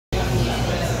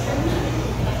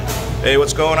Hey,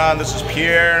 what's going on? This is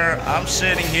Pierre. I'm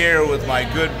sitting here with my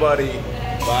good buddy,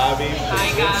 Bobbie.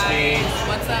 Hi guys.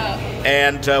 What's up?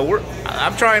 And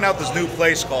I'm trying out this new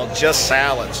place called Just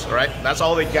Salads, right? That's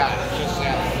all they got, just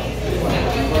salads.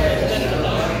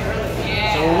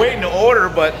 Yeah. So we're waiting to order,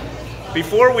 but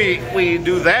before we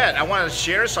do that, I want to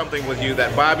share something with you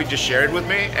that Bobbie just shared with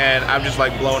me, and I'm just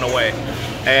like blown away.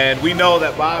 And we know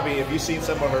that Bobbie, if you've seen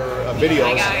some of her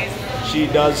videos, Hi guys. she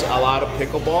does a lot of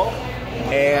pickleball.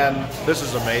 And this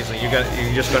is amazing. You're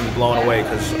just gonna be blown away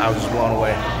because I was just blown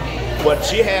away. But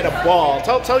she had a ball.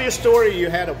 Tell your story. You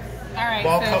had a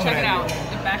ball so coming check it out.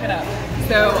 at you. Back it up.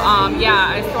 So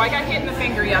yeah, so I got hit in the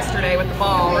finger yesterday with the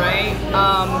ball, right?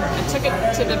 I took it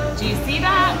to the. Do you see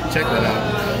that? Check that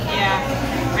out.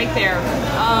 Yeah, right there.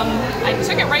 I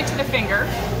took it right to the finger.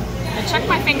 I checked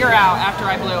my finger out after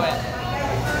I blew it.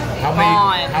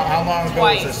 How long ago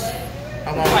was this?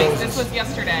 How long ago was this? This was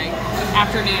yesterday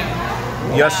afternoon.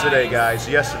 Yesterday, guys.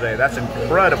 Yesterday. That's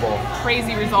incredible.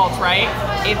 Crazy results, right?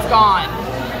 It's gone.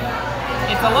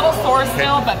 It's a little sore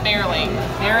still, but barely.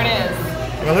 There it is.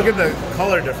 Well, look at the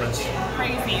color difference.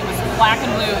 Crazy. It was black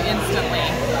and blue instantly.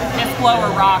 This blower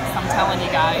rocks, I'm telling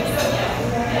you guys.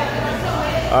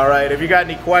 All right. If you got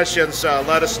any questions,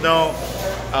 let us know.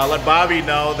 Let Bobbie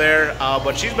know there.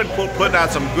 But she's been putting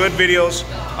out some good videos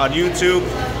on YouTube.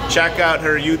 Check out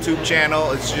her YouTube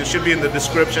channel. It should be in the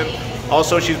description.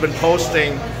 Also, she's been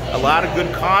posting a lot of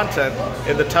good content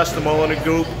in the testimonial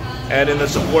group and in the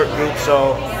support group.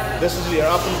 So this is your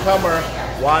up-and-comer,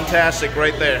 Wantastic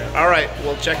right there. All right,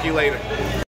 we'll check you later.